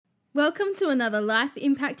Welcome to another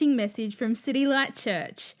life-impacting message from City Light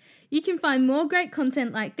Church. You can find more great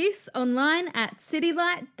content like this online at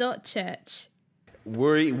citylight.church.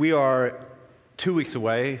 We are 2 weeks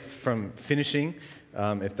away from finishing,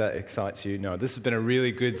 if that excites you. No, this has been a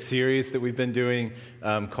really good series that we've been doing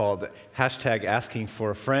called #Asking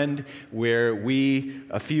for a Friend, where we,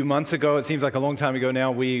 a few months ago, it seems like a long time ago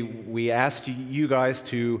now, we asked you guys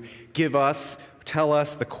to tell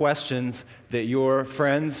us the questions that your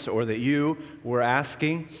friends or that you were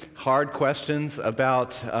asking, hard questions about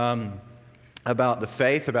the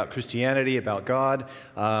faith, about Christianity, about God,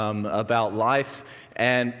 about life.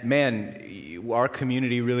 And man, our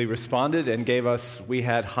community really responded and we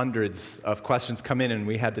had hundreds of questions come in and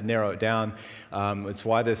we had to narrow it down. It's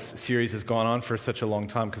why this series has gone on for such a long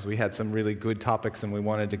time, because we had some really good topics and we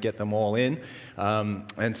wanted to get them all in.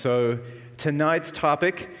 And so tonight's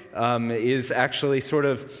topic is actually sort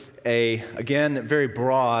of very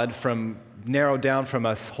broad, narrowed down from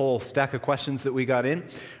a whole stack of questions that we got in,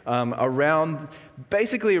 around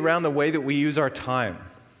the way that we use our time,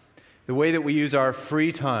 the way that we use our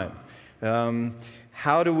free time.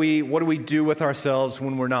 What do we do with ourselves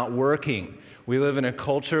when we're not working? We live in a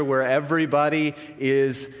culture where everybody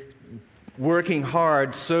is working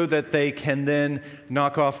hard so that they can then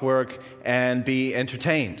knock off work and be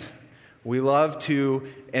entertained. We love to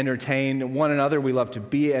entertain one another. We love to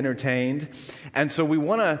be entertained. And so we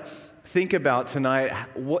want to think about tonight,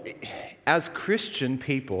 as Christian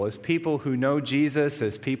people, as people who know Jesus,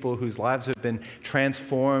 as people whose lives have been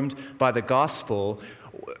transformed by the gospel,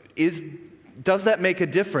 does that make a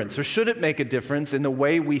difference, or should it make a difference in the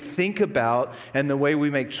way we think about and the way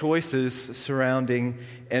we make choices surrounding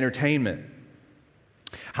entertainment?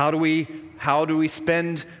 How do we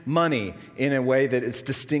spend money in a way that is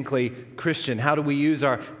distinctly Christian? How do we use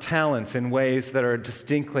our talents in ways that are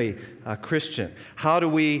distinctly Christian? How do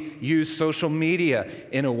we use social media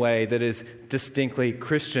in a way that is distinctly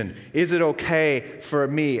Christian? Is it okay for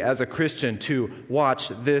me as a Christian to watch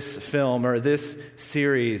this film or this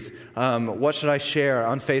series? What should I share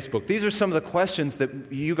on Facebook? These are some of the questions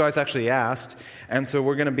that you guys actually asked, and so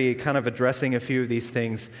we're going to be kind of addressing a few of these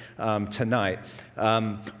things tonight.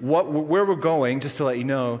 Where we're going, just to let you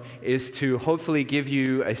know, is to hopefully give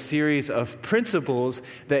you a series of principles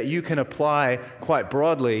that you can apply quite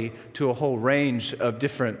broadly to a whole range of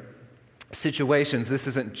different situations. This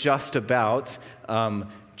isn't just about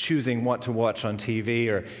choosing what to watch on TV,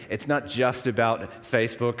 or it's not just about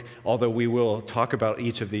Facebook, although we will talk about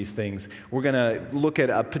each of these things. We're going to look at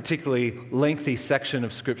a particularly lengthy section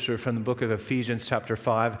of Scripture from the book of Ephesians chapter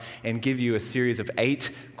 5 and give you a series of 8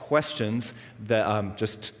 questions that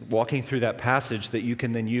just walking through that passage that you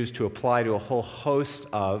can then use to apply to a whole host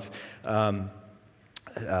of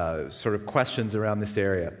sort of questions around this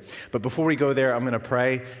area. But before we go there, I'm going to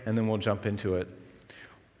pray and then we'll jump into it.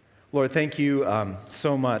 Lord, thank you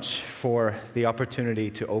so much for the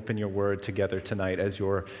opportunity to open your word together tonight as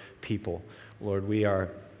your people. Lord, we are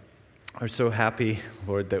so happy,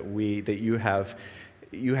 Lord, that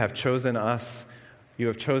you have chosen us. You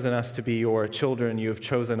have chosen us to be your children. You have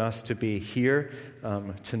chosen us to be here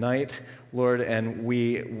tonight, Lord, and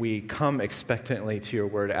we come expectantly to your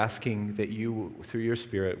word, asking that you, through your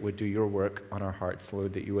Spirit, would do your work on our hearts,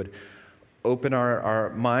 Lord, that you would open our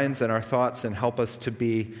minds and our thoughts and help us to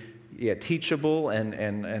be teachable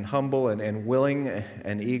and humble and willing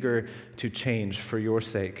and eager to change for your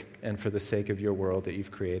sake and for the sake of your world that you've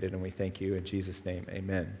created. And we thank you in Jesus' name.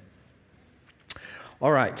 Amen.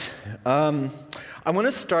 All right. I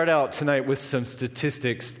want to start out tonight with some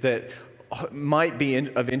statistics that might be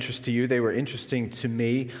of interest to you. They were interesting to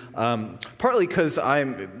me, partly because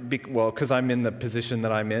I'm in the position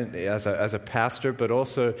that I'm in as a pastor, but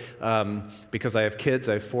also because I have kids.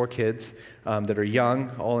 I have 4 kids that are young,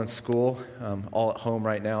 all in school, all at home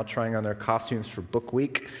right now, trying on their costumes for Book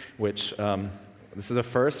Week, which this is a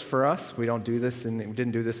first for us. We didn't do this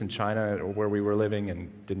in China or where we were living,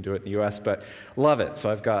 and didn't do it in the U.S., but love it. So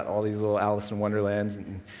I've got all these little Alice in Wonderlands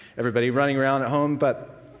and everybody running around at home,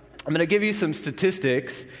 but I'm going to give you some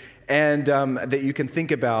statistics and that you can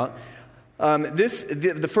think about.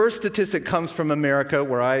 The first statistic comes from America,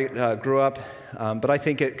 where I grew up, but I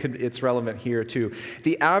think it's relevant here too.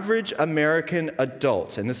 The average American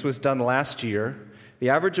adult, and this was done last year, the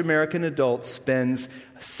average American adult spends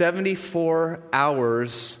 74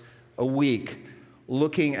 hours a week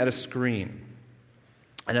looking at a screen.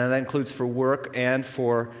 And that includes for work and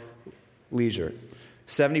for leisure.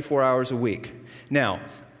 74 hours a week. Now,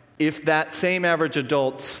 if that same average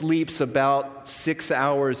adult sleeps about 6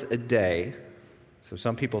 hours a day, so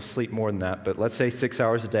some people sleep more than that, but let's say 6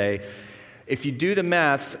 hours a day, if you do the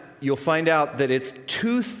maths, you'll find out that it's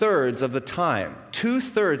two-thirds of the time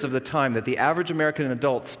that the average American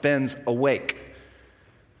adult spends awake,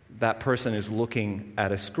 that person is looking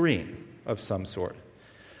at a screen of some sort.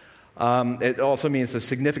 It also means a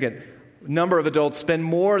significant number of adults spend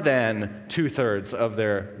more than two-thirds of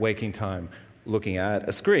their waking time looking at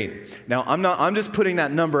a screen. Now, I'm just putting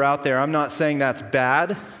that number out there. I'm not saying that's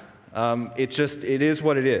bad. It is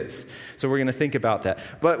what it is. So we're going to think about that.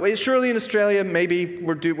 But surely in Australia, maybe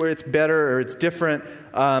where it's better or it's different.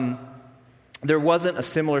 There wasn't a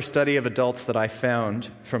similar study of adults that I found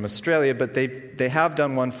from Australia, but they have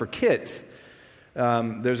done one for kids.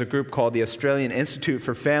 There's a group called the Australian Institute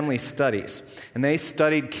for Family Studies, and they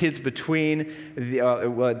studied kids between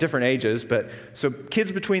different ages, so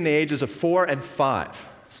kids between the ages of 4 and 5.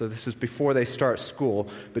 So this is before they start school.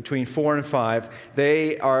 Between 4 and 5,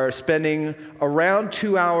 they are spending around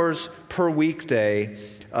 2 hours per weekday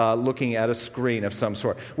looking at a screen of some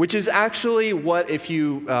sort, which is actually what if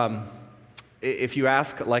you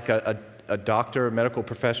ask like a doctor, a medical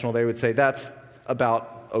professional, they would say that's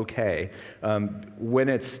about okay. When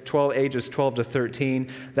it's ages 12 to 13,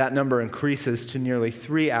 that number increases to nearly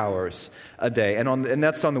 3 hours a day, and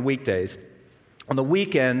that's on the weekdays. On the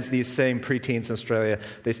weekends, these same preteens in Australia,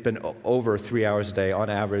 they spend over 3 hours a day on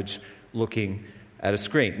average looking at a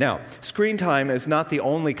screen. Now, screen time is not the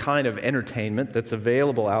only kind of entertainment that's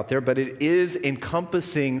available out there, but it is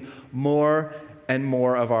encompassing more and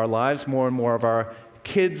more of our lives, more and more of our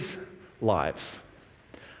kids' lives.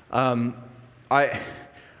 I'm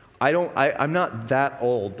not that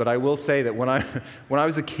old, but I will say that when I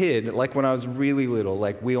was a kid, like when I was really little,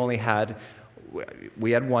 like we had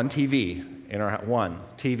one TV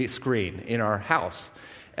screen in our house,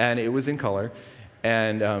 and it was in color,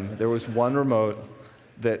 and there was one remote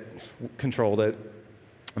that controlled it,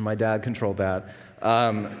 and my dad controlled that.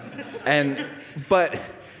 But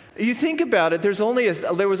you think about it, there was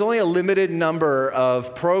only a limited number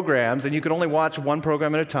of programs, and you could only watch one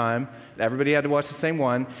program at a time. Everybody had to watch the same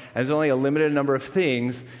one, and there's only a limited number of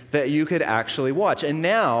things that you could actually watch. And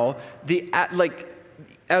now,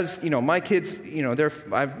 as you know, my kids,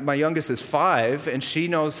 my youngest is 5, and she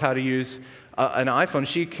knows how to use an iPhone.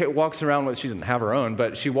 She walks around with, she doesn't have her own,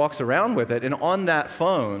 but she walks around with it, and on that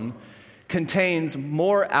phone contains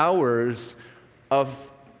more hours of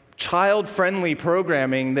child-friendly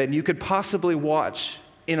programming than you could possibly watch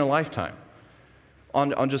in a lifetime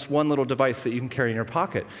on just one little device that you can carry in your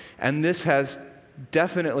pocket. And this has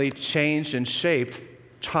definitely changed and shaped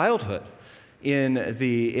childhood in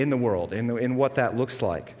the world, in what that looks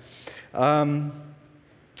like. So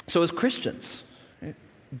as Christians,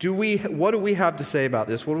 what do we have to say about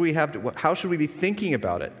this? How should we be thinking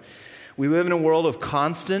about it? We live in a world of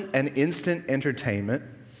constant and instant entertainment.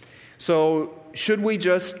 So should we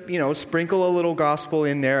just, sprinkle a little gospel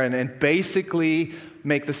in there and basically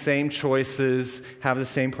make the same choices, have the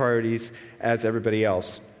same priorities as everybody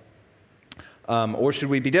else? Or should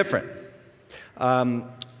we be different?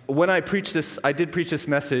 When I did preach this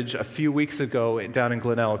message a few weeks ago down in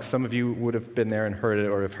Glen Elk. Some of you would have been there and heard it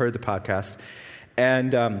or have heard the podcast.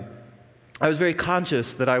 And I was very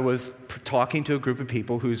conscious that I was talking to a group of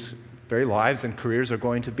people whose very lives and careers are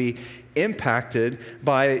going to be impacted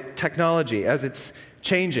by technology as it's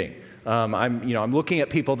changing. I'm looking at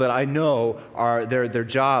people that I know are their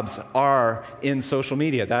jobs are in social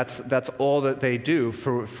media. That's all that they do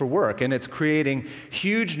for work, and it's creating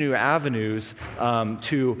huge new avenues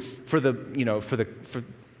for the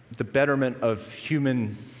betterment of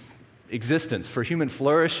human existence, for human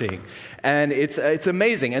flourishing. And it's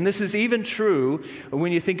amazing. And this is even true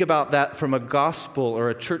when you think about that from a gospel or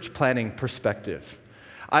a church planning perspective.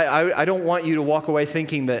 I don't want you to walk away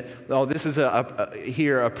thinking that, this is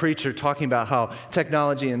a preacher talking about how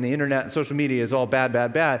technology and the internet and social media is all bad.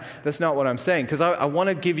 That's not what I'm saying, because I want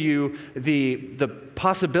to give you the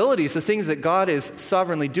possibilities, the things that God is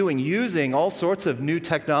sovereignly doing, using all sorts of new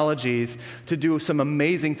technologies to do some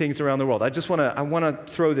amazing things around the world. I want to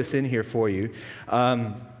throw this in here for you.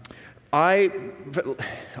 I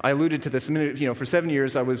alluded to this a minute. For 7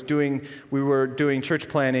 years, we were doing church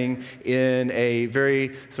planning in a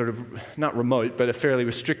very sort of not remote, but a fairly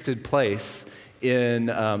restricted place in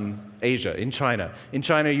Asia, in China. In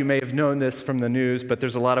China, you may have known this from the news, but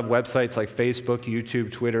there's a lot of websites like Facebook,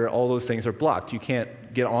 YouTube, Twitter. All those things are blocked. You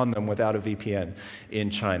can't get on them without a VPN in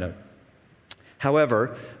China.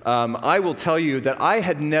 However, I will tell you that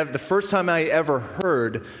the first time I ever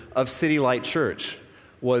heard of City Light Church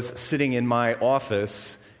was sitting in my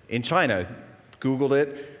office in China. Googled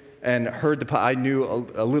it and heard I knew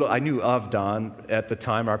of Don at the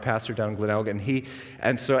time, our pastor down in Glen Elk, and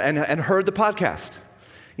heard the podcast.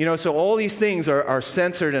 So all these things are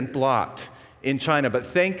censored and blocked in China, but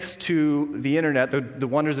thanks to the internet, the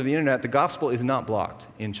wonders of the internet, the gospel is not blocked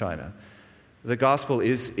in China. The gospel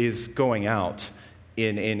is going out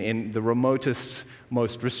in the remotest,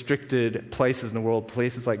 most restricted places in the world,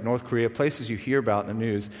 places like North Korea, places you hear about in the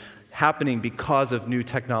news, happening because of new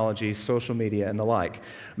technology, social media, and the like.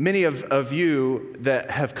 Many of you that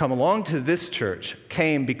have come along to this church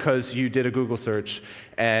came because you did a Google search,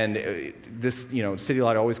 and this, City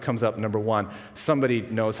Light always comes up number one. Somebody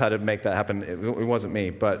knows how to make that happen. It wasn't me,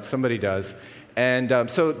 but somebody does. And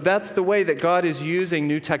so that's the way that God is using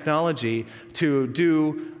new technology to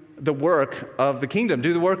do the work of the kingdom,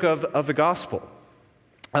 do the work of the gospel.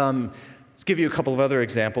 To give you a couple of other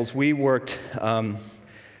examples, we worked...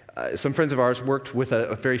 some friends of ours worked with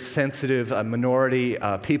a very sensitive minority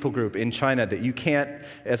people group in China that you can't,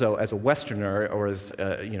 as a Westerner or as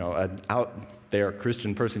an out there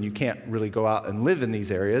Christian person, you can't really go out and live in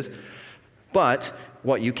these areas. But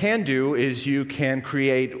what you can do is you can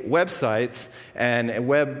create websites and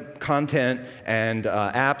web content and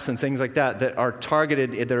apps and things like that are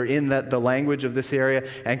targeted, that are in the language of this area,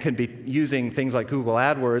 and can be using things like Google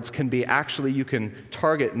AdWords. You can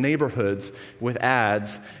target neighborhoods with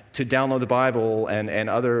ads to download the Bible and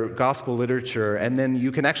other gospel literature, and then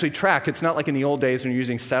you can actually track. It's not like in the old days when you're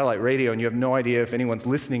using satellite radio and you have no idea if anyone's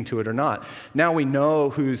listening to it or not. Now we know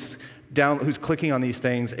who's clicking on these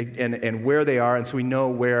things and where they are, and so we know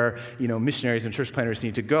where missionaries and church planters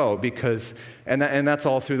need to go, because that's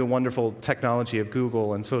all through the wonderful technology of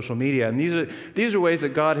Google and social media. And these are ways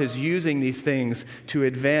that God is using these things to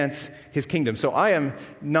advance His kingdom. So I am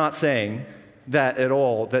not saying that at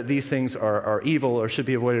all, that these things are evil or should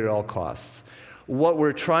be avoided at all costs. What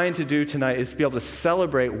we're trying to do tonight is to be able to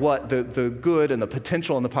celebrate what the good and the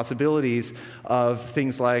potential and the possibilities of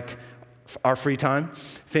things like our free time,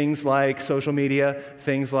 things like social media,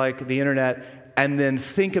 things like the internet, and then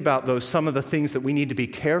think about some of the things that we need to be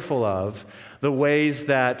careful of, the ways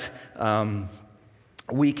that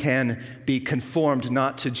we can be conformed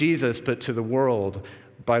not to Jesus but to the world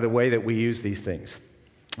by the way that we use these things.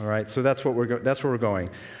 All right, so that's where we're going.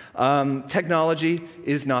 Technology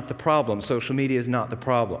is not the problem. Social media is not the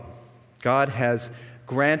problem. God has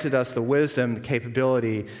granted us the wisdom, the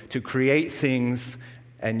capability to create things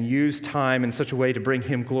and use time in such a way to bring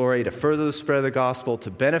Him glory, to further the spread of the gospel,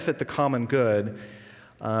 to benefit the common good.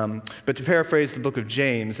 But to paraphrase the book of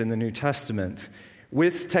James in the New Testament,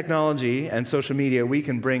 with technology and social media, we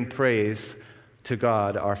can bring praise to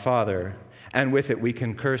God, our Father, and with it we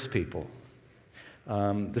can curse people.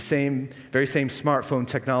 The very same smartphone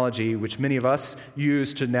technology, which many of us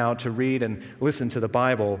use to read and listen to the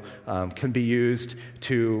Bible, can be used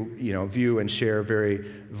to, view and share very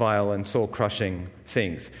vile and soul-crushing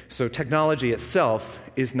things. So technology itself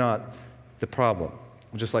is not the problem.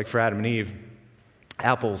 Just like for Adam and Eve,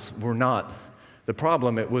 apples were not the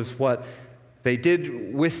problem. It was what they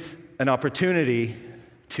did with an opportunity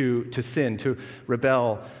to sin, to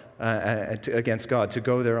rebel against God, to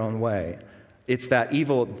go their own way. It's that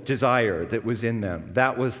evil desire that was in them.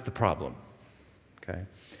 That was the problem. Okay?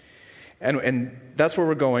 And that's where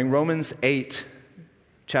we're going. Romans 8,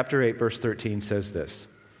 chapter 8, verse 13 says this.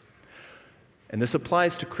 And this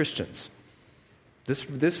applies to Christians.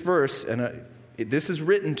 This verse, this is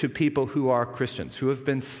written to people who are Christians, who have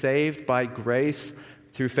been saved by grace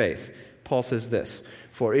through faith. Paul says this,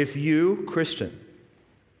 "For if you, Christian,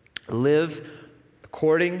 live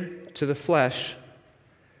according to the flesh,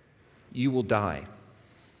 you will die.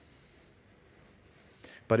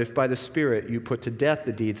 But if by the Spirit you put to death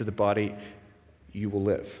the deeds of the body, you will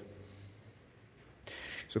live."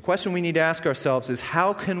 So the question we need to ask ourselves is,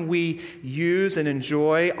 how can we use and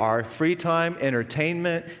enjoy our free time,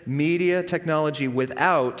 entertainment, media, technology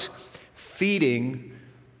without feeding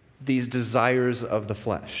these desires of the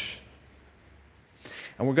flesh?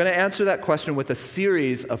 And we're going to answer that question with a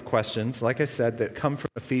series of questions, like I said, that come from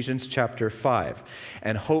Ephesians chapter 5.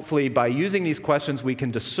 And hopefully by using these questions, we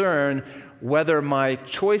can discern whether my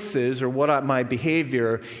choices or my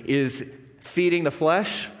behavior is feeding the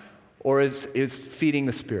flesh or is feeding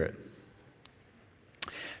the Spirit.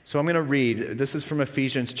 So I'm going to read. This is from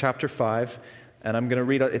Ephesians chapter 5, and I'm going to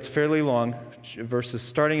read. It's fairly long, verses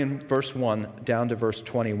starting in verse 1 down to verse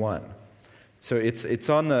 21. So it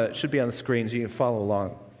should be on the screen so you can follow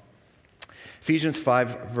along. Ephesians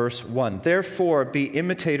 5, verse 1. "Therefore be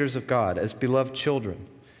imitators of God as beloved children,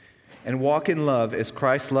 and walk in love as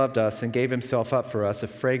Christ loved us and gave Himself up for us, a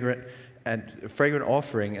fragrant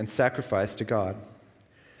offering and sacrifice to God.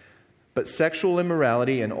 But sexual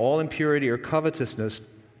immorality and all impurity or covetousness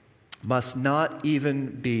must not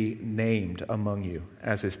even be named among you,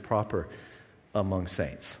 as is proper, among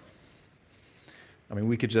saints. I mean,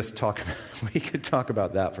 we could talk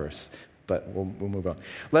about that verse, but we'll move on.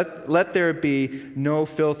 Let there be no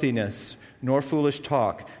filthiness, nor foolish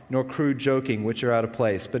talk, nor crude joking, which are out of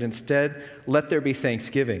place, but instead let there be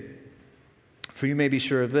thanksgiving. For you may be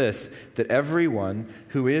sure of this, that everyone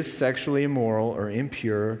who is sexually immoral or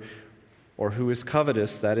impure, or who is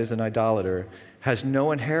covetous, that is, an idolater, has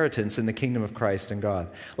no inheritance in the kingdom of Christ and God.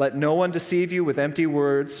 Let no one deceive you with empty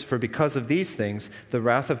words, for because of these things the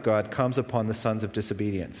wrath of God comes upon the sons of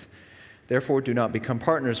disobedience. Therefore do not become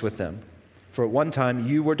partners with them. For at one time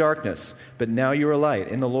you were darkness, but now you are light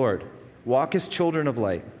in the Lord. Walk as children of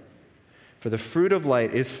light. For the fruit of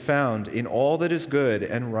light is found in all that is good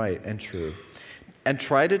and right and true. And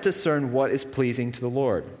try to discern what is pleasing to the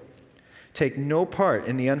Lord. Take no part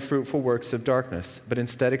in the unfruitful works of darkness, but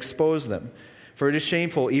instead expose them. For it is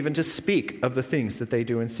shameful even to speak of the things that they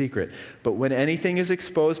do in secret. But when anything is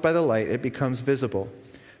exposed by the light, it becomes visible.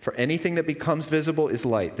 For anything that becomes visible is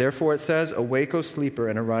light. Therefore it says, "Awake, O sleeper,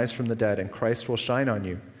 and arise from the dead, and Christ will shine on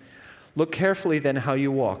you." Look carefully then how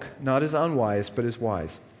you walk, not as unwise, but as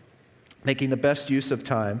wise, making the best use of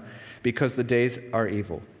time, because the days are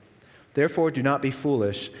evil. Therefore do not be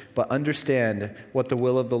foolish, but understand what the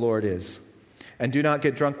will of the Lord is. And do not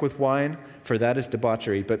get drunk with wine, for that is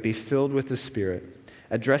debauchery, but be filled with the Spirit,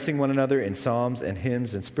 addressing one another in psalms and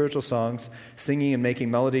hymns and spiritual songs, singing and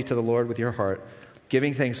making melody to the Lord with your heart,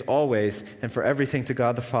 giving thanks always and for everything to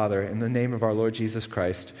God the Father in the name of our Lord Jesus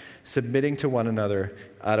Christ, submitting to one another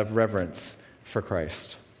out of reverence for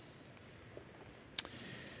Christ.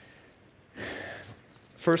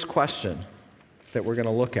 First question that we're going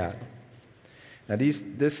to look at. Now,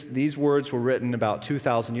 these words were written about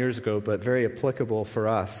 2,000 years ago, but very applicable for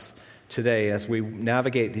us today as we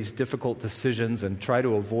navigate these difficult decisions and try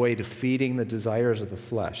to avoid feeding the desires of the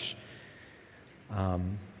flesh.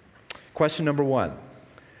 Question number one.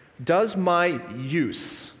 Does my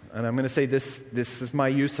use, and I'm going to say this is my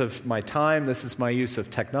use of my time, this is my use of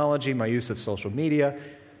technology, my use of social media,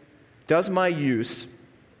 does my use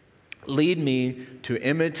lead me to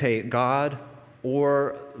imitate God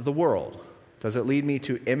or the world? Does it lead me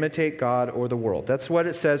to imitate God or the world? That's what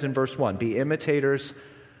it says in verse 1. Be imitators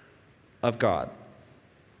of God.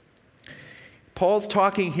 Paul's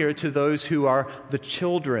talking here to those who are the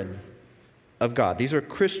children of God. These are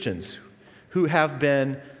Christians who have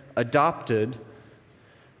been adopted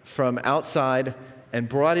from outside and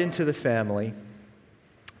brought into the family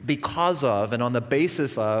because of and on the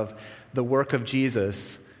basis of the work of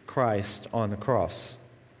Jesus Christ on the cross.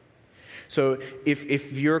 So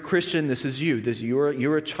if you're a Christian, this is you.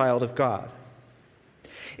 You're a child of God.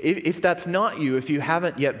 If that's not you, if you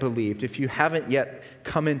haven't yet believed, if you haven't yet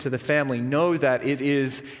come into the family, know that it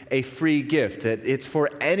is a free gift, that it's for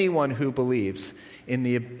anyone who believes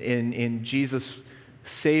in Jesus'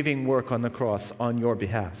 saving work on the cross on your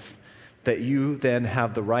behalf, that you then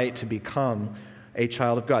have the right to become a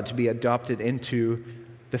child of God, to be adopted into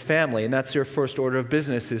the family. And that's your first order of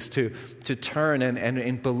business, is to turn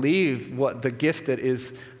and believe what the gift that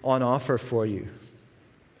is on offer for you.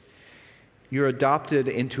 You're adopted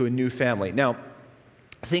into a new family. Now,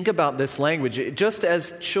 think about this language. Just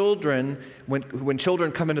as children, when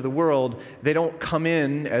children come into the world, they don't come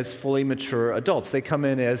in as fully mature adults. They come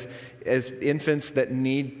in as infants that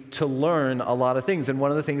need to learn a lot of things. And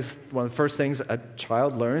one of the first things a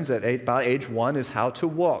child learns at about age 1 is how to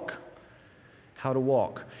walk. How to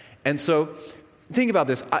walk. And so, think about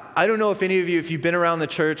this. I don't know if any of you, if you've been around the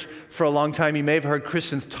church for a long time, you may have heard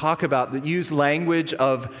Christians talk about that, use language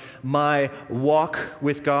of my walk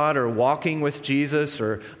with God or walking with Jesus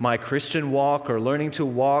or my Christian walk or learning to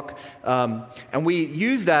walk. And we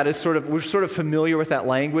use that as we're sort of familiar with that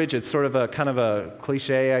language. It's sort of a kind of a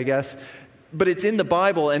cliche, I guess. But it's in the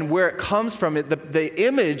Bible, and where it comes from, the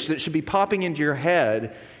image that should be popping into your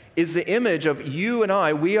head is the image of you and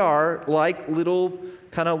I. We are like little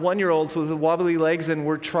kind of 1-year-olds with wobbly legs, and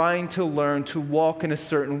we're trying to learn to walk in a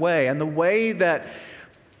certain way. And the way that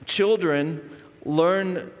children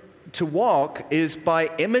learn to walk is by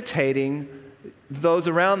imitating those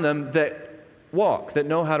around them that walk, that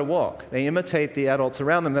know how to walk. They imitate the adults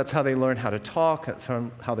around them. That's how they learn how to talk. That's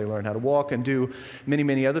how they learn how to walk and do many,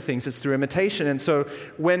 many other things. It's through imitation. And so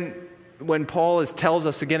when Paul tells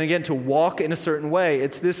us again and again to walk in a certain way,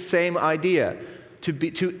 it's this same idea.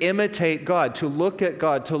 To imitate God, to look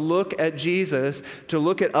at Jesus, to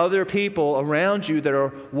look at other people around you that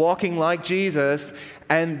are walking like Jesus,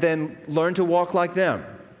 and then learn to walk like them.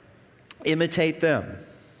 Imitate them.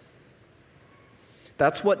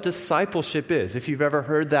 That's what discipleship is. If you've ever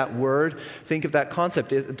heard that word, think of that concept.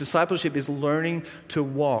 Discipleship is learning to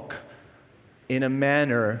walk in a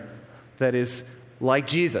manner that is like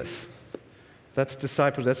Jesus. That's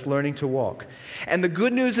disciples. That's learning to walk. And the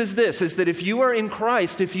good news is this, is that if you are in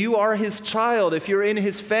Christ, if you are His child, if you're in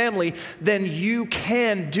His family, then you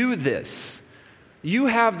can do this. You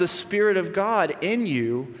have the Spirit of God in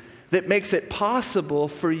you that makes it possible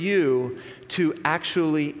for you to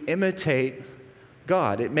actually imitate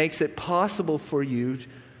God. It makes it possible for you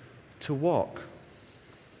to walk.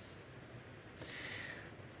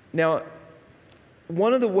 Now,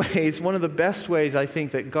 one of the best ways I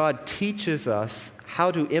think that God teaches us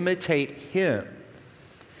how to imitate Him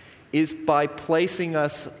is by placing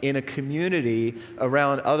us in a community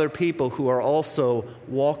around other people who are also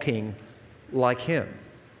walking like Him.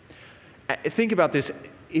 Think about this.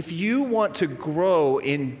 If you want to grow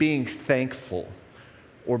in being thankful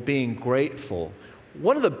or being grateful,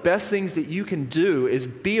 one of the best things that you can do is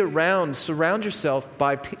surround yourself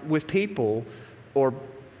with people, or,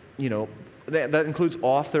 that includes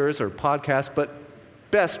authors or podcasts, but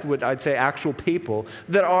best would, I'd say, actual people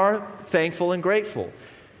that are thankful and grateful.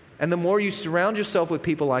 And the more you surround yourself with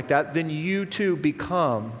people like that, then you too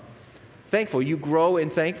become thankful. You grow in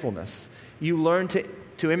thankfulness. You learn to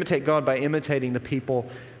imitate God by imitating the people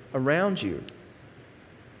around you.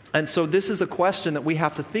 And so this is a question that we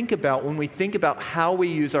have to think about when we think about how we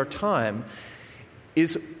use our time,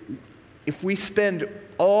 is if we spend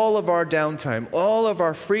all of our downtime, all of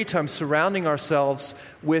our free time surrounding ourselves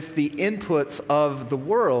with the inputs of the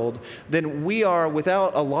world, then we are,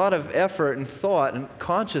 without a lot of effort and thought and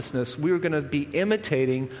consciousness, we're going to be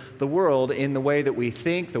imitating the world in the way that we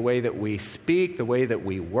think, the way that we speak, the way that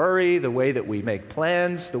we worry, the way that we make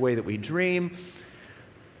plans, the way that we dream.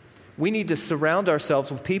 We need to surround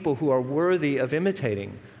ourselves with people who are worthy of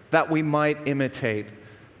imitating, that we might imitate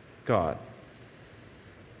God.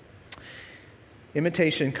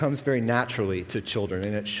 Imitation comes very naturally to children,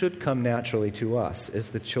 and it should come naturally to us as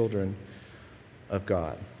the children of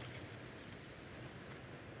God.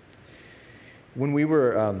 When we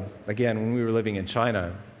were living in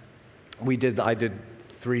China, I did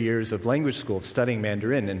 3 years of language school, of studying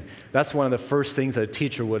Mandarin, and that's one of the first things that a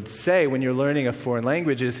teacher would say when you're learning a foreign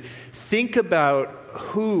language is, think about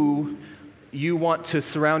who you want to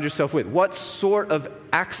surround yourself with. What sort of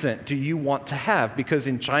accent do you want to have? Because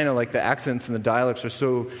in China, the accents and the dialects are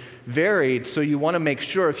so varied, so you want to make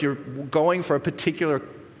sure if you're going for a particular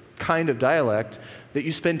kind of dialect that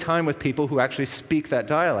you spend time with people who actually speak that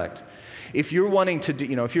dialect. If you're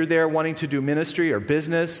if you're there wanting to do ministry or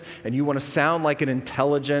business and you want to sound like an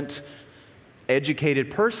intelligent,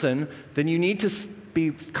 educated person, then you need to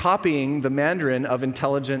be copying the Mandarin of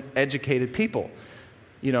intelligent, educated people.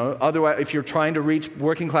 Otherwise, if you're trying to reach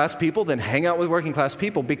working class people, then hang out with working class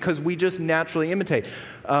people, because we just naturally imitate.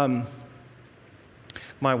 My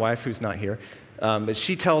wife, who's not here, but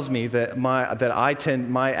she tells me that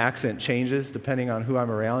my accent changes depending on who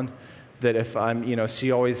I'm around. That if I'm,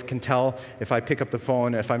 she always can tell if I pick up the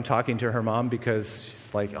phone, if I'm talking to her mom, because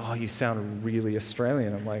she's like, "Oh, you sound really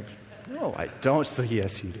Australian." I'm like, "No, I don't." She's like,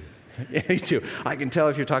 "Yes, you do." Yeah, you too. I can tell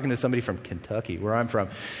if you're talking to somebody from Kentucky, where I'm from,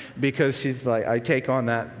 because she's like, I take on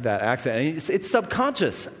that accent, and it's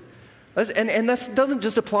subconscious, and that doesn't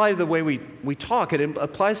just apply to the way we talk. It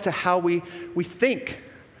applies to how we think.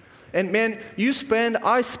 And man,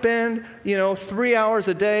 I spend 3 hours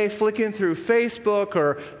a day flicking through Facebook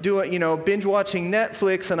or binge watching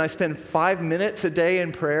Netflix, and I spend 5 minutes a day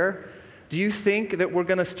in prayer. Do you think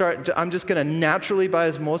that I'm just going to naturally by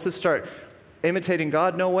osmosis start imitating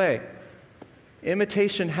God? No way.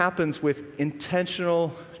 Imitation happens with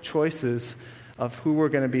intentional choices of who we're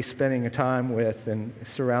going to be spending time with and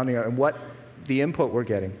surrounding and what the input we're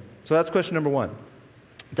getting. So that's question number one.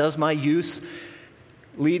 Does my use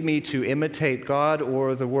lead me to imitate God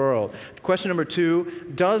or the world? Question number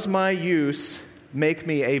two, does my use make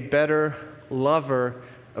me a better lover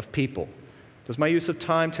of people? Does my use of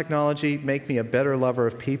time, technology, make me a better lover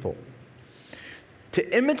of people?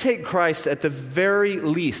 To imitate Christ at the very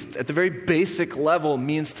least, at the very basic level,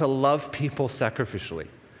 means to love people sacrificially.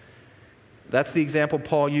 That's the example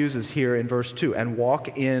Paul uses here in verse 2, and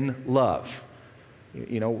walk in love.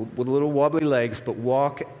 With little wobbly legs, but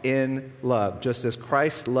walk in love, just as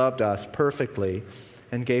Christ loved us perfectly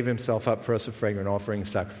and gave himself up for us a fragrant offering and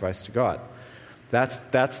sacrifice to God.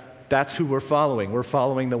 That's who we're following. We're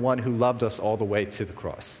following the one who loved us all the way to the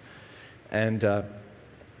cross. And a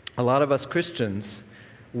lot of us Christians,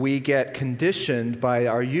 we get conditioned by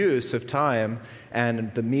our use of time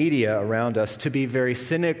and the media around us to be very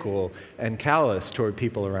cynical and callous toward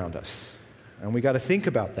people around us. And we got to think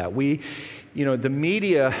about that. The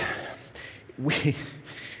media,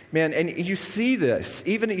 and you see this,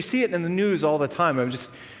 you see it in the news all the time. I'm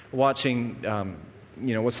just watching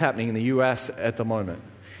what's happening in the U.S. at the moment.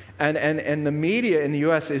 And the media in the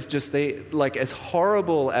U.S. is just, as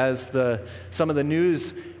horrible as some of the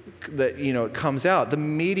news that, comes out, the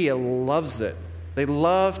media loves it. They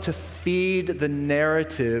love to feed the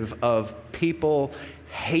narrative of people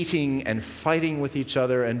hating and fighting with each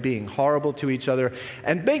other and being horrible to each other.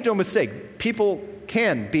 And make no mistake, people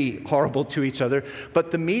can be horrible to each other,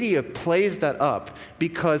 but the media plays that up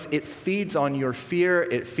because it feeds on your fear,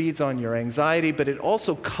 it feeds on your anxiety, but it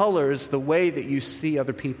also colors the way that you see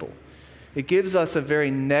other people. It gives us a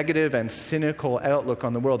very negative and cynical outlook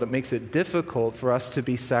on the world that makes it difficult for us to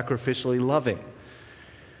be sacrificially loving.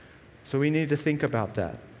 So we need to think about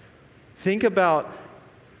that. Think about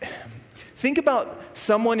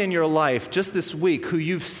someone in your life just this week who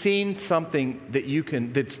you've seen something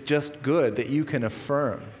that's just good, that you can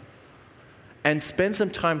affirm. And spend some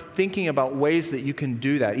time thinking about ways that you can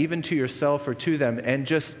do that, even to yourself or to them, and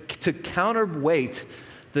just to counterweight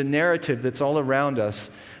the narrative that's all around us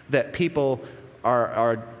that people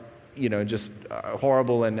are just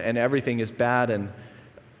horrible and everything is bad. And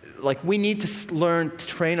we need to learn to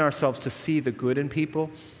train ourselves to see the good in people.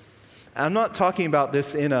 I'm not talking about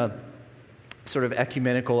this in a sort of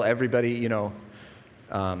ecumenical, everybody, it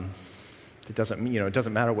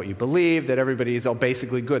doesn't matter what you believe, that everybody is all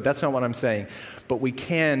basically good. That's not what I'm saying. But we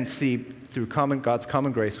can see through God's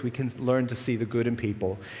common grace, we can learn to see the good in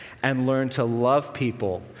people and learn to love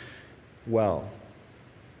people well.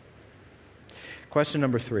 Question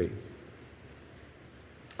number 3.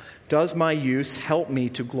 Does my use help me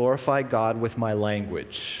to glorify God with my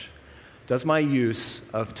language? Does my use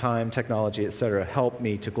of time, technology, etc. help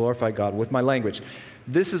me to glorify God with my language?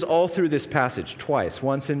 This is all through this passage twice.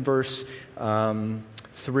 Once in verse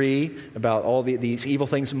 3 about all these evil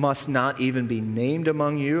things must not even be named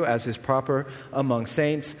among you as is proper among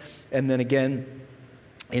saints. And then again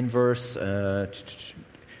in verse, a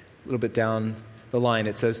little bit down the line,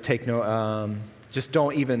 it says, just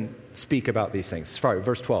don't even speak about these things. Sorry,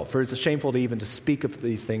 verse 12. For it's shameful to speak of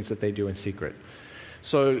these things that they do in secret.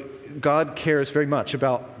 So God cares very much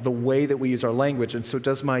about the way that we use our language. And so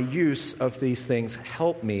does my use of these things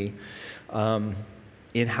help me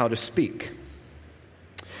in how to speak?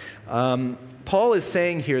 Paul is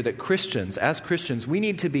saying here that as Christians, we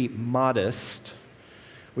need to be modest.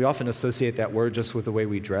 We often associate that word just with the way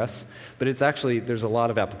we dress, but there's a lot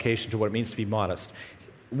of application to what it means to be modest.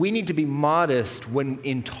 We need to be modest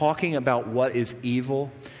in talking about what is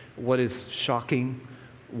evil, what is shocking,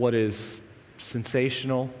 what is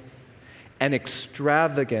sensational, and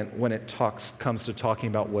extravagant when it comes to talking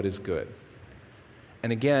about what is good.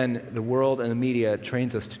 And again, the world and the media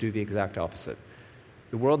trains us to do the exact opposite.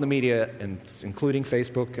 The world and the media, and including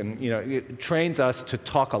Facebook, and it trains us to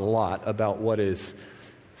talk a lot about what is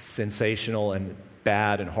sensational and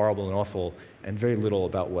bad and horrible and awful, and very little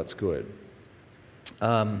about what's good.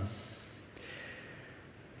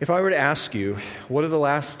 If I were to ask you, what are the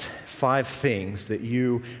last 5 things that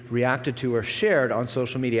you reacted to or shared on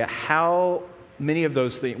social media, how many of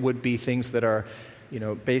those would be things that are,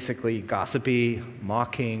 basically gossipy,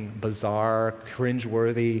 mocking, bizarre,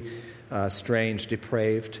 cringeworthy, strange,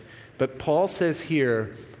 depraved? But Paul says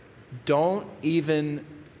here, don't even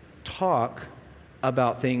talk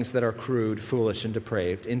about things that are crude, foolish, and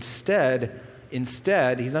depraved. Instead,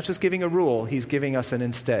 he's not just giving a rule, he's giving us an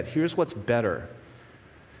instead. Here's what's better.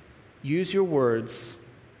 Use your words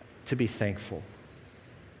to be thankful.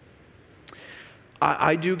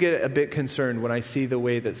 I do get a bit concerned when I see the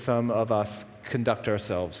way that some of us conduct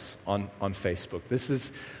ourselves on Facebook. This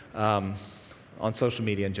is on social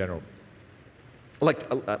media in general.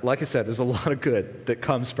 Like I said, there's a lot of good that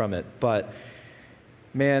comes from it. But,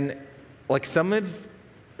 man,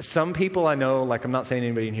 some people I know, I'm not saying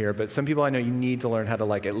anybody in here, but some people I know, you need to learn how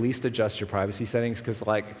to at least adjust your privacy settings, because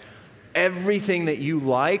everything that you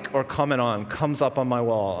like or comment on comes up on my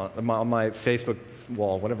wall, on my Facebook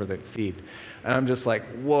wall, whatever the feed. And I'm just like,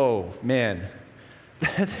 whoa, man,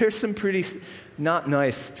 there's some pretty not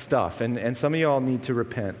nice stuff. And some of y'all need to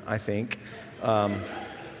repent, I think.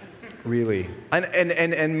 Really.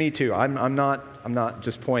 And me too. I'm not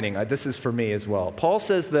just pointing. This is for me as well. Paul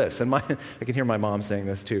says this, and I can hear my mom saying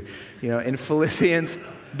this too. In Philippians,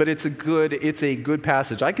 but it's a good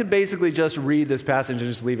passage. I could basically just read this passage and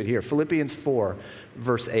just leave it here. Philippians 4,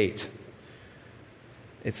 verse 8.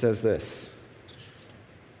 It says this.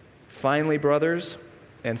 Finally, brothers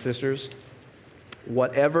and sisters,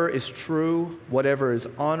 whatever is true, whatever is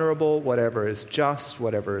honorable, whatever is just,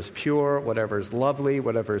 whatever is pure, whatever is lovely,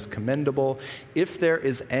 whatever is commendable, if there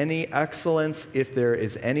is any excellence, if there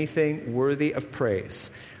is anything worthy of praise,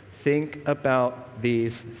 think about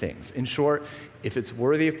these things. In short, if it's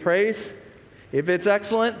worthy of praise, If it's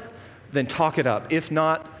excellent, then talk it up. If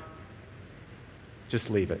not, just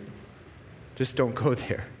leave it. Just don't go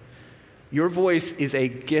there. Your voice is a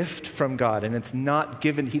gift from God, and it's not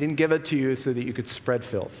given. He didn't give it to you so that you could spread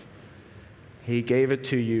filth. He gave it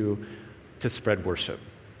to you to spread worship.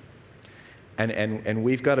 And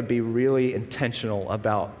we've got to be really intentional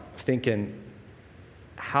about thinking,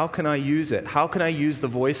 how can I use it? How can I use the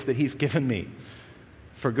voice that He's given me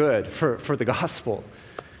for good, for the gospel?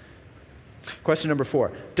 Question number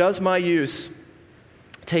 4. Does my use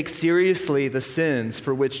take seriously the sins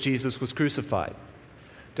for which Jesus was crucified?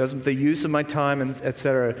 Does the use of my time, and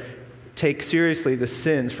etc., take seriously the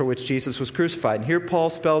sins for which Jesus was crucified? And here Paul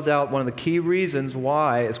spells out one of the key reasons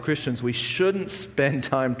why, as Christians, we shouldn't spend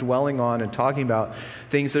time dwelling on and talking about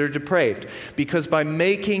things that are depraved. Because by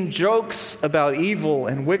making jokes about evil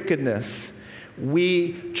and wickedness,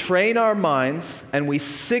 we train our minds and we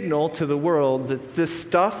signal to the world that the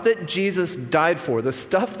stuff that Jesus died for, the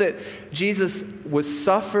stuff that Jesus was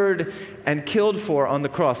suffered and killed for on the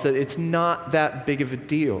cross, that it's not that big of a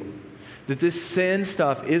deal. That this sin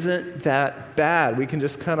stuff isn't that bad. We can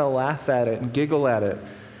just kind of laugh at it and giggle at it.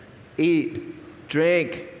 Eat,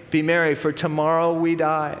 drink, be merry, for tomorrow we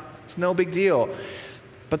die. It's no big deal.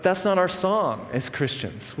 But that's not our song as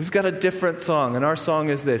Christians. We've got a different song, and our song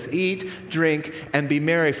is this: eat, drink, and be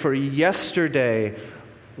merry, for yesterday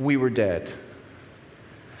we were dead,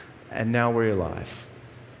 and now we're alive.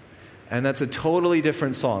 And that's a totally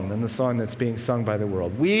different song than the song that's being sung by the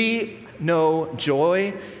world. We know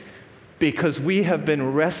joy because we have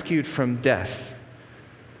been rescued from death.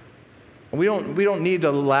 We don't need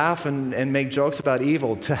to laugh and make jokes about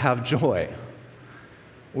evil to have joy.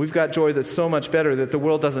 We've got joy that's so much better that the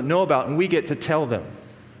world doesn't know about, and we get to tell them.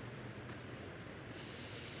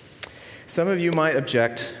 Some of you might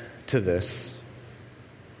object to this,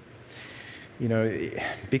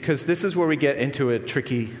 because this is where we get into a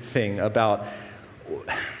tricky thing about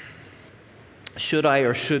should I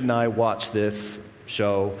or shouldn't I watch this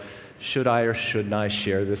show? Should I or shouldn't I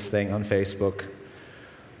share this thing on Facebook?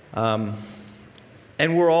 And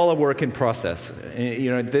we're all a work in process.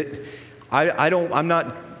 I'm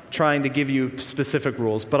not trying to give you specific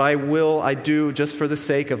rules, but I do, just for the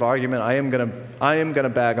sake of argument, I am gonna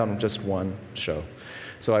bag on just one show.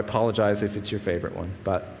 So I apologize if it's your favorite one,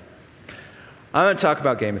 but I'm going to talk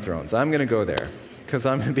about Game of Thrones. I'm going to go there because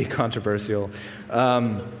I'm going to be controversial.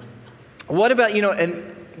 What about,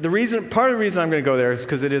 and part of the reason I'm going to go there is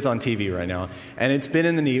because it is on TV right now, and it's been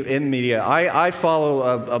in the media. I follow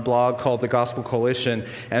a blog called The Gospel Coalition,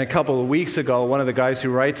 and a couple of weeks ago, one of the guys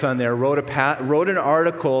who writes on there wrote an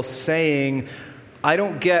article saying, I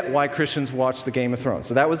don't get why Christians watch the Game of Thrones.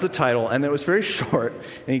 So that was the title, and it was very short,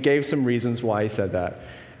 and he gave some reasons why he said that.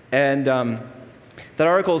 And that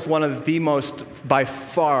article is one of the most, by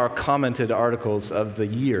far, commented articles of the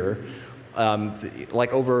year.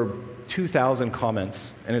 Like over 2,000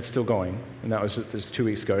 comments, and it's still going. And that was just 2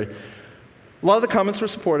 weeks ago. A lot of the comments were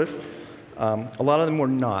supportive. A lot of them were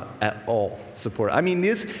not at all supportive. I mean,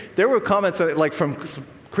 there were comments like from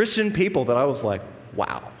Christian people that I was like,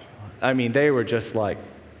 wow. I mean, they were just like,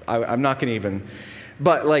 I'm not going to even...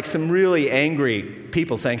 But like some really angry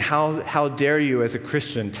people saying, how dare you as a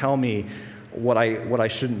Christian tell me what I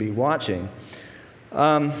shouldn't be watching?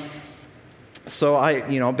 So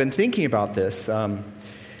I've been thinking about this,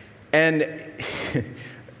 and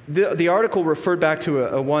the article referred back to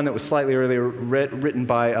a one that was slightly earlier written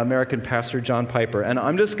by American pastor John Piper, and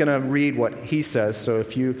I'm just going to read what he says. So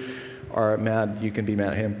if you are mad, you can be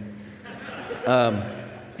mad at him.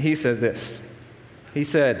 He said this. He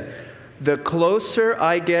said, "The closer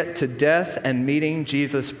I get to death and meeting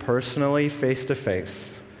Jesus personally, face to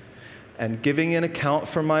face, and giving an account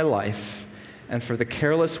for my life and for the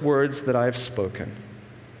careless words that I have spoken,"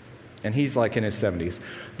 and he's like in his 70s,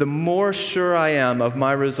 "the more sure I am of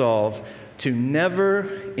my resolve to never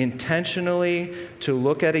intentionally to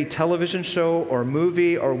look at a television show or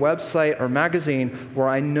movie or website or magazine where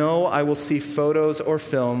I know I will see photos or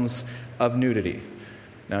films of nudity."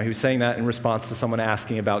 Now, he was saying that in response to someone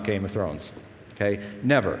asking about Game of Thrones. Okay?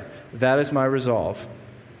 Never. That is my resolve.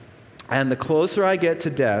 And the closer I get to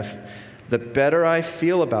death, the better I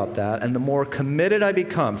feel about that and the more committed I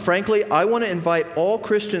become. Frankly, I want to invite all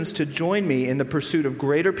Christians to join me in the pursuit of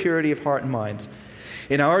greater purity of heart and mind.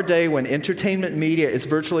 In our day, when entertainment media is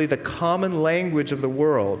virtually the common language of the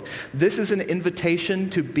world, this is an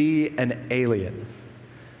invitation to be an alien.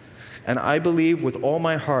 And I believe with all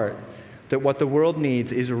my heart that what the world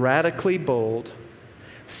needs is radically bold,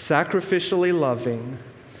 sacrificially loving,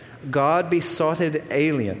 God-besotted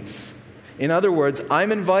aliens. In other words,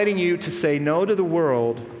 I'm inviting you to say no to the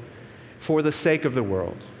world for the sake of the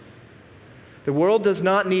world. The world does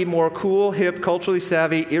not need more cool, hip, culturally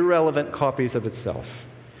savvy, irrelevant copies of itself.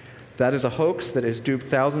 That is a hoax that has duped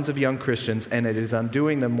thousands of young Christians, and it is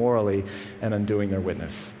undoing them morally and undoing their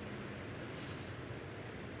witness.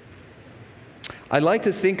 I like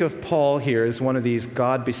to think of Paul here as one of these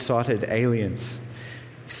God-besotted aliens.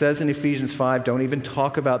 He says in Ephesians 5, don't even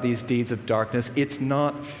talk about these deeds of darkness. It's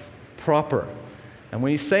not proper. And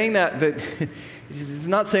when he's saying that he's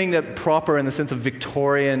not saying that proper in the sense of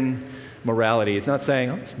Victorian morality. He's not saying,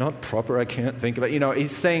 it's not proper, I can't think about it.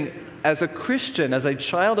 He's saying, as a Christian, as a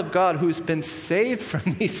child of God who's been saved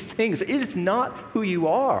from these things, it is not who you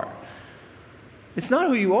are. It's not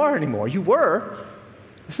who you are anymore. You were.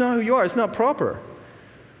 It's not who you are. It's not proper.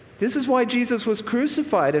 This is why Jesus was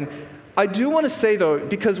crucified. And I do want to say, though,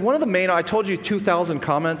 because one of the main, I told you 2,000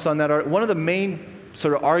 comments on that, one of the main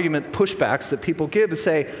sort of argument pushbacks that people give is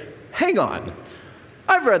say, hang on,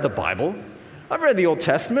 I've read the Bible. I've read the Old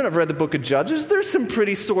Testament. I've read the book of Judges. There's some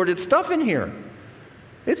pretty sordid stuff in here.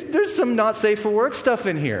 There's some not safe for work stuff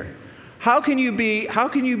in here. How can you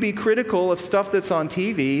be critical of stuff that's on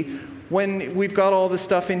TV when we've got all this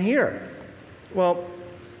stuff in here? Well,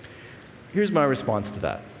 here's my response to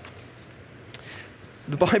that.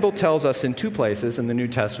 The Bible tells us in two places in the New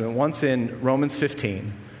Testament, once in Romans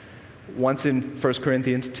 15, once in 1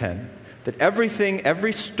 Corinthians 10, that everything,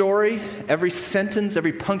 every story, every sentence,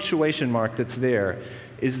 every punctuation mark that's there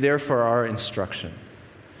is there for our instruction.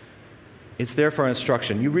 It's there for our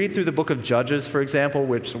instruction. You read through the book of Judges, for example,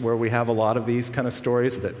 where we have a lot of these kind of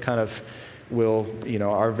stories that kind of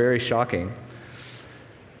are very shocking.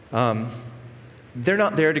 They're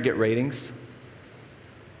not there to get ratings.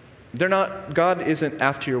 God isn't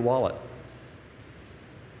after your wallet.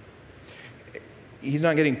 He's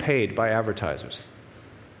not getting paid by advertisers.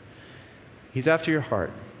 He's after your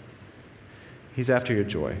heart. He's after your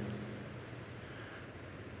joy.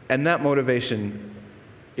 And that motivation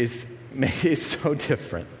is so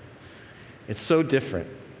different. It's so different.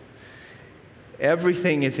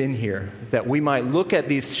 Everything is in here that we might look at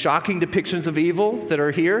these shocking depictions of evil that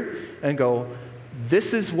are here and go,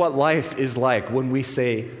 this is what life is like when we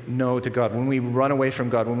say no to God, when we run away from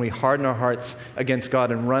God, when we harden our hearts against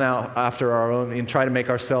God and run out after our own and try to make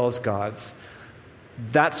ourselves gods.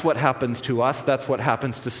 That's what happens to us. That's what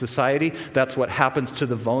happens to society. That's what happens to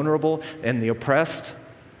the vulnerable and the oppressed.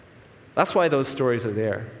 That's why those stories are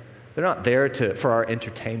there. They're not there for our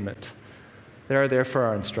entertainment. They are there for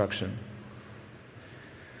our instruction.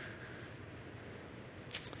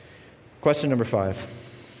 Question number 5.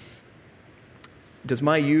 Does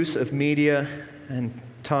my use of media and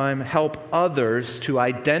time help others to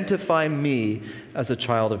identify me as a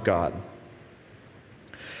child of God?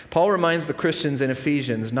 Paul reminds the Christians in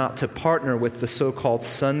Ephesians not to partner with the so-called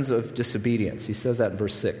sons of disobedience. He says that in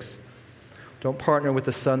verse 6. Don't partner with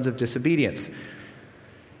the sons of disobedience.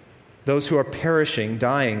 Those who are perishing,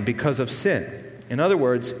 dying because of sin. In other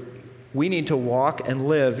words, we need to walk and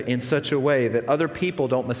live in such a way that other people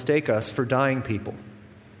don't mistake us for dying people.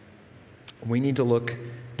 We need to look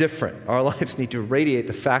different. Our lives need to radiate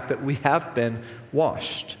the fact that we have been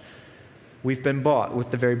washed. We've been bought with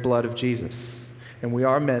the very blood of Jesus. And we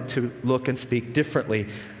are meant to look and speak differently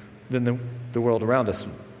than the world around us.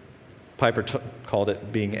 Piper called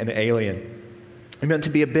it being an alien. We're meant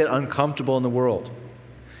to be a bit uncomfortable in the world.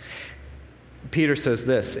 Peter says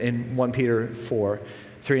this in 1 Peter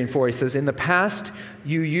 3 and 4. He says, in the past,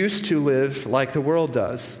 you used to live like the world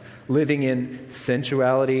does, living in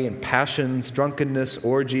sensuality and passions, drunkenness,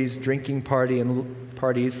 orgies, drinking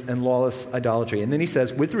parties, and lawless idolatry. And then he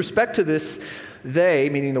says, with respect to this, they,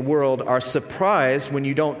 meaning the world, are surprised when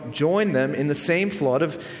you don't join them in the same flood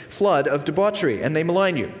of debauchery, and they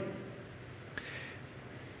malign you.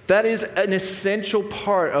 That is an essential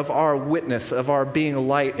part of our witness, of our being a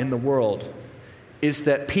light in the world, is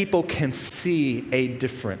that people can see a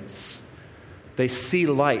difference. They see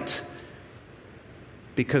light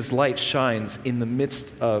because light shines in the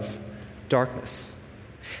midst of darkness.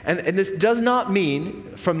 And this does not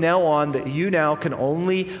mean from now on that you now can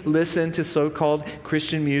only listen to so-called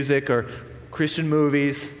Christian music or Christian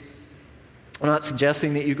movies. I'm not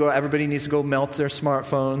suggesting that everybody needs to go melt their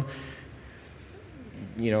smartphone,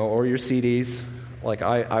 or your CDs. Like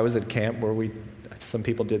I was at camp where some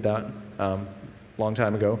people did that long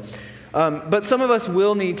time ago. But some of us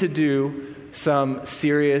will need to do some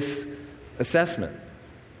serious assessment.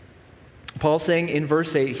 Paul's saying in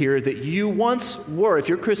verse 8 here that you once were, if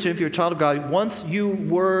you're a Christian, if you're a child of God, once you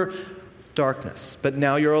were darkness, but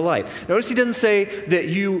now you're a light. Notice he doesn't say that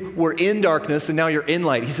you were in darkness and now you're in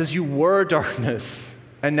light. He says you were darkness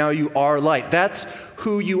and now you are light. That's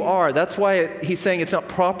who you are. That's why he's saying it's not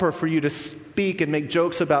proper for you to speak and make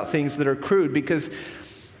jokes about things that are crude, because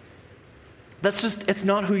it's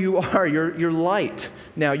not who you are. You're light.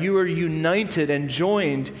 Now, you are united and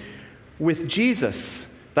joined with Jesus.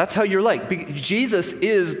 That's how you're light. Jesus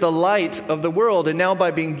is the light of the world, and now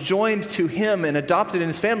by being joined to him and adopted in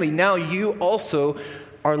his family, now you also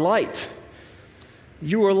are light.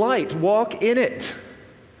 You are light. Walk in it.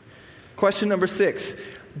 Question number 6.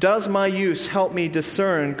 Does my use help me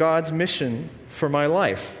discern God's mission for my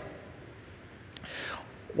life?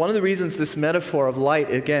 One of the reasons this metaphor of light,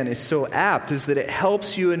 again, is so apt is that it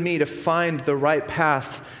helps you and me to find the right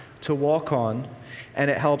path to walk on, and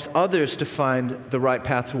it helps others to find the right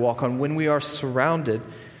path to walk on when we are surrounded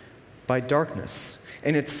by darkness.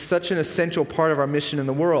 And it's such an essential part of our mission in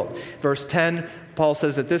the world. Verse 10, Paul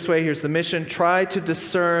says it this way. Here's the mission. Try to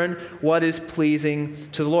discern what is pleasing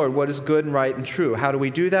to the Lord, what is good and right and true. How do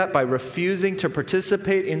we do that? By refusing to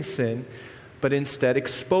participate in sin, but instead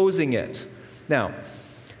exposing it. Now,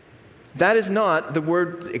 that is not the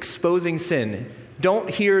word exposing sin. Don't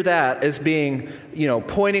hear that as being,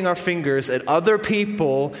 pointing our fingers at other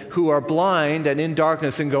people who are blind and in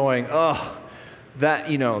darkness and going,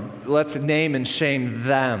 let's name and shame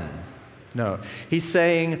them. No. He's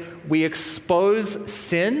saying we expose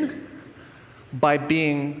sin by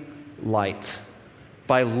being light,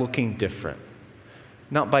 by looking different.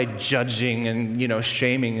 Not by judging and,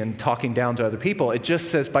 shaming and talking down to other people. It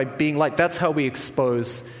just says by being light. That's how we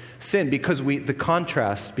expose sin, because the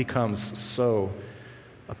contrast becomes so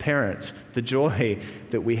apparent. The joy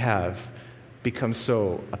that we have becomes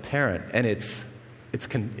so apparent, and it's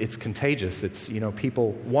contagious. It's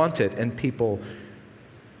people want it and people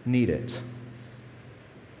need it.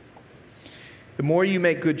 The more you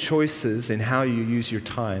make good choices in how you use your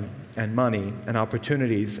time and money and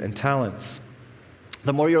opportunities and talents,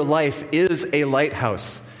 the more your life is a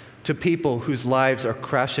lighthouse to people whose lives are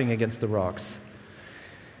crashing against the rocks.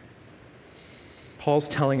 Paul's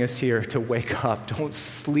telling us here to wake up. Don't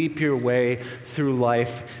sleep your way through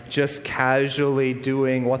life just casually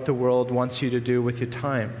doing what the world wants you to do with your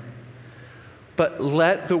time. But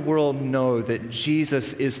let the world know that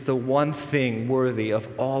Jesus is the one thing worthy of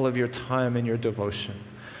all of your time and your devotion.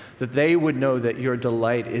 That they would know that your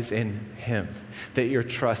delight is in him, that your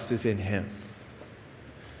trust is in him.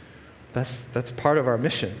 That's part of our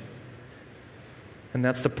mission. And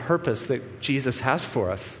that's the purpose that Jesus has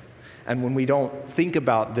for us. And when we don't think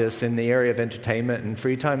about this in the area of entertainment and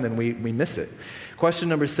free time, then we miss it. Question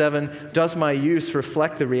number 7, does my use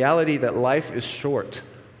reflect the reality that life is short?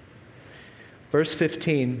 Verse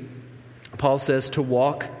 15, Paul says to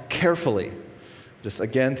walk carefully. Just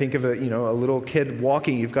again, think of a little kid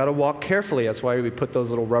walking. You've got to walk carefully. That's why we put those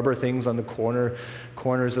little rubber things on the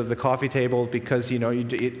corners of the coffee table, because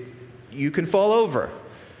you can fall over.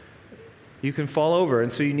 You can fall over,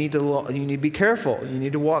 and so you need to be careful. You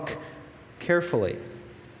need to walk carefully.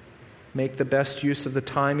 Make the best use of the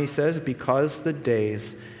time, he says, because the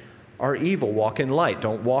days are evil. Walk in light.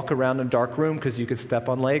 Don't walk around in a dark room because you could step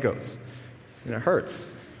on Legos, and it hurts.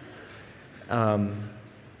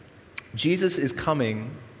 Jesus is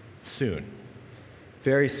coming soon,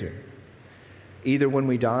 very soon. Either when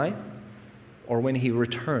we die or when he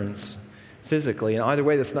returns physically. And either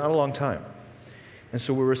way, that's not a long time. And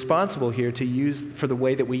so we're responsible here to use, for the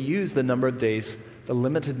way that we use the number of days, the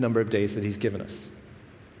limited number of days that he's given us.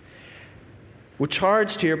 We're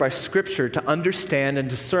charged here by Scripture to understand and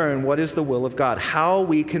discern what is the will of God, how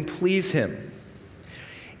we can please him.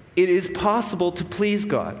 It is possible to please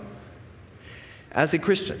God as a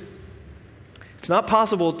Christian. It's not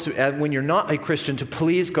possible to, when you're not a Christian, to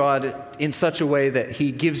please God in such a way that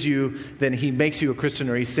he makes you a Christian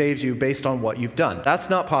or he saves you based on what you've done. That's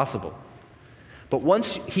not possible. But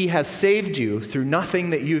once he has saved you through nothing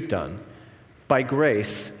that you've done, by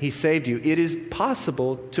grace, he saved you, it is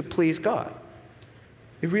possible to please God.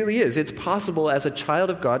 It really is. It's possible as a child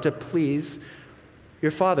of God to please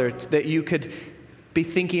your Father, that you could be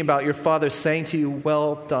thinking about your Father saying to you,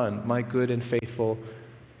 "Well done, my good and faithful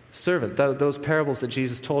servant." Those parables that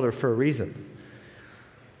Jesus told are for a reason.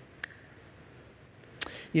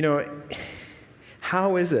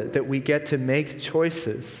 How is it that we get to make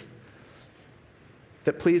choices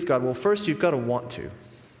that please God? Well, first you've got to want to.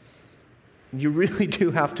 You really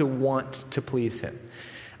do have to want to please him.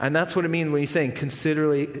 And that's what it means when he's saying,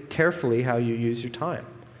 consider carefully how you use your time.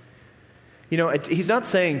 He's not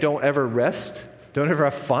saying don't ever rest, don't ever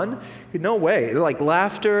have fun. No way. Like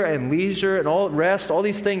laughter and leisure and all rest, all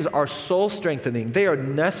these things are soul strengthening. They are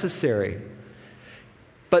necessary.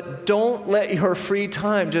 But don't let your free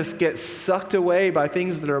time just get sucked away by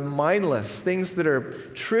things that are mindless, things that are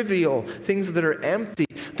trivial, things that are empty,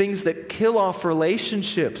 things that kill off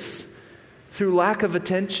relationships. through lack of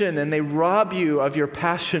attention, and they rob you of your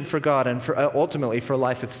passion for God and ultimately for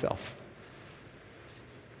life itself.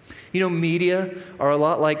 Media are a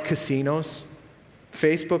lot like casinos,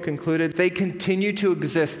 Facebook included. They continue to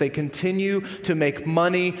exist. They continue to make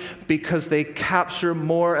money because they capture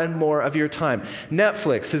more and more of your time.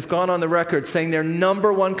 Netflix has gone on the record saying their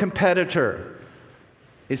number one competitor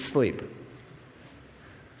is sleep.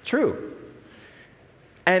 True.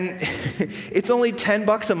 And it's only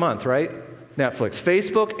 $10 a month, right? Netflix.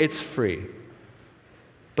 Facebook, it's free.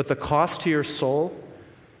 But the cost to your soul,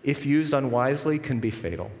 if used unwisely, can be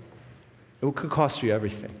fatal. It could cost you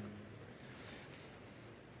everything.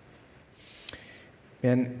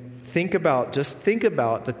 And think about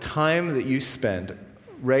the time that you spend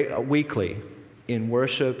weekly in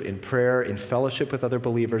worship, in prayer, in fellowship with other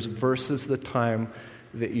believers versus the time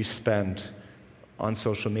that you spend on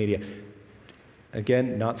social media.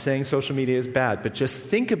 Again, not saying social media is bad, but just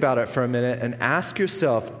think about it for a minute and ask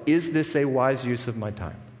yourself, is this a wise use of my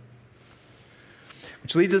time?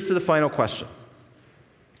 Which leads us to the final question.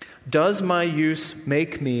 Does my use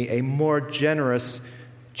make me a more generous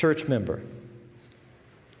church member?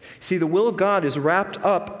 See, the will of God is wrapped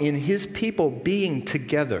up in His people being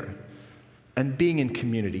together and being in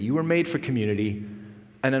community. You were made for community.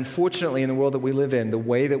 And unfortunately, in the world that we live in, the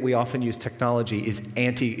way that we often use technology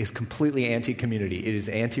is completely anti-community. It is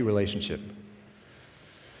anti-relationship.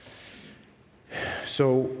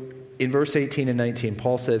 So, in verse 18 and 19,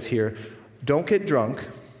 Paul says here, don't get drunk.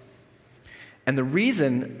 And the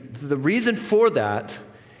reason for that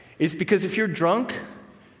is because if you're drunk,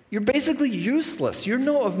 you're basically useless. You're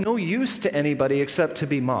of no use to anybody except to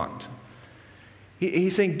be mocked.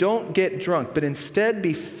 He's saying, don't get drunk, but instead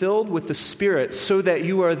be filled with the Spirit so that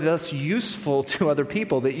you are thus useful to other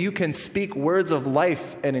people, that you can speak words of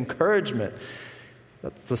life and encouragement.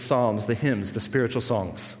 That's the Psalms, the hymns, the spiritual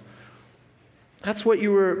songs. That's what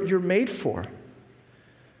you're made for.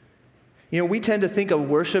 We tend to think of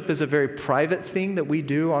worship as a very private thing that we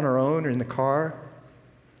do on our own or in the car.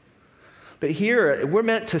 But here, we're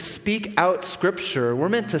meant to speak out Scripture. We're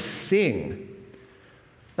meant to sing.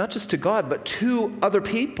 Not just to God, but to other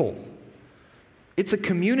people. It's a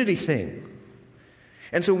community thing.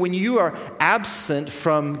 And so when you are absent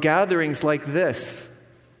from gatherings like this,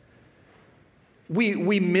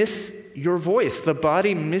 we miss your voice. The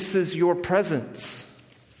body misses your presence.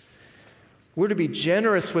 We're to be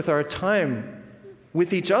generous with our time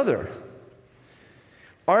with each other.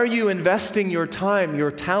 Are you investing your time,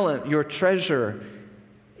 your talent, your treasure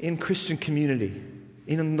in Christian community,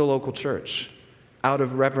 in the local church? Out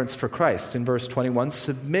of reverence for Christ. In verse 21,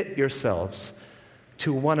 submit yourselves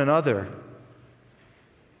to one another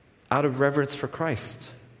out of reverence for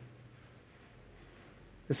Christ.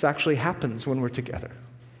 This actually happens when we're together.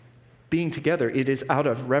 Being together, it is out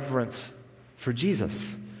of reverence for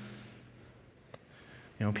Jesus.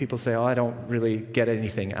 People say, I don't really get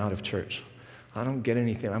anything out of church. I don't get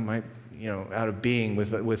anything. I might, out of being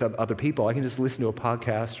with other people. I can just listen to a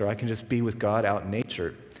podcast, or I can just be with God out in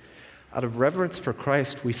nature. Out of reverence for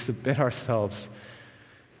Christ, we submit ourselves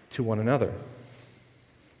to one another.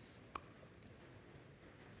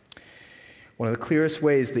 One of the clearest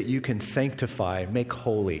ways that you can sanctify, make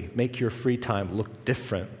holy, make your free time look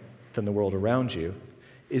different than the world around you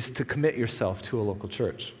is to commit yourself to a local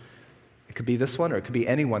church. It could be this one, or it could be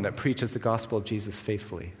anyone that preaches the gospel of Jesus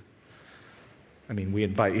faithfully. We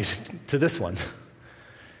invite you to this one.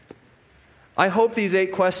 I hope these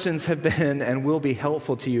 8 questions have been and will be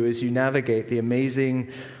helpful to you as you navigate the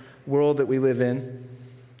amazing world that we live in,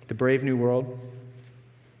 the brave new world.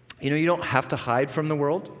 You don't have to hide from the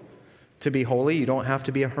world to be holy. You don't have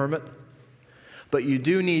to be a hermit. But you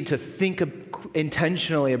do need to think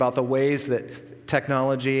intentionally about the ways that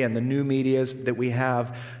technology and the new medias that we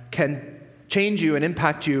have can change you and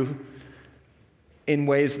impact you in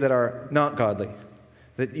ways that are not godly.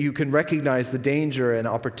 That you can recognize the danger and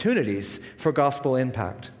opportunities for gospel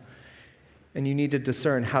impact. And you need to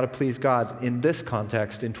discern how to please God in this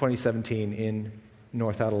context in 2017 in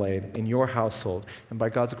North Adelaide, in your household. And by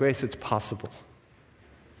God's grace, it's possible.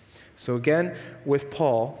 So again, with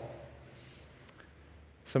Paul,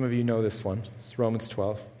 some of you know this one. It's Romans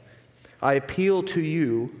 12. I appeal to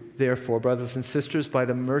you, therefore, brothers and sisters, by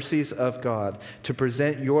the mercies of God, to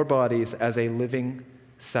present your bodies as a living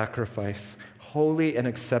sacrifice, holy and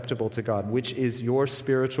acceptable to God, which is your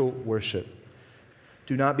spiritual worship.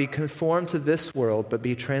 Do not be conformed to this world, but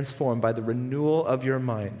be transformed by the renewal of your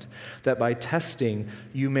mind, that by testing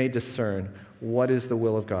you may discern what is the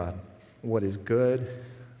will of God, what is good,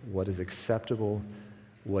 what is acceptable,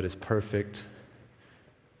 what is perfect,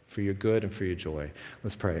 for your good and for your joy.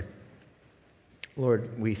 Let's pray.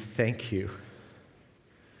 Lord, we thank you.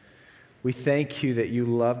 We thank you that you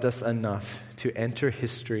loved us enough to enter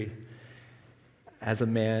history as a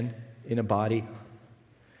man in a body,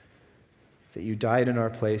 that you died in our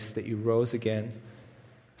place, that you rose again,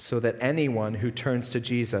 so that anyone who turns to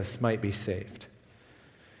Jesus might be saved.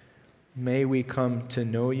 May we come to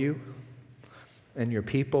know you and your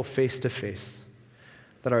people face to face,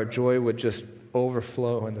 that our joy would just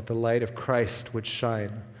overflow and that the light of Christ would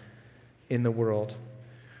shine in the world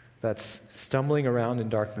that's stumbling around in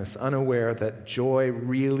darkness, unaware that joy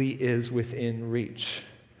really is within reach.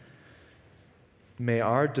 May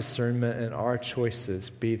our discernment and our choices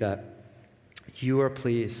be that you are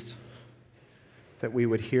pleased, that we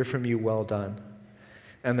would hear from you, well done,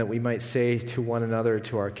 and that we might say to one another,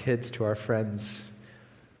 to our kids, to our friends,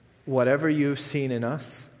 whatever you've seen in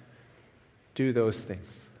us, do those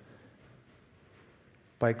things.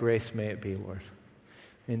 By grace may it be, Lord.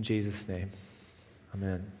 In Jesus' name,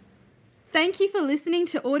 amen. Thank you for listening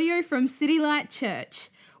to audio from City Light Church.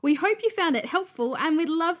 We hope you found it helpful and we'd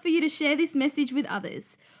love for you to share this message with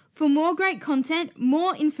others. For more great content,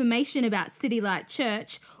 more information about City Light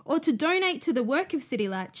Church, or to donate to the work of City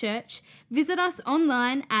Light Church, visit us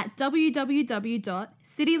online at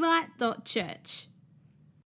www.citylight.church.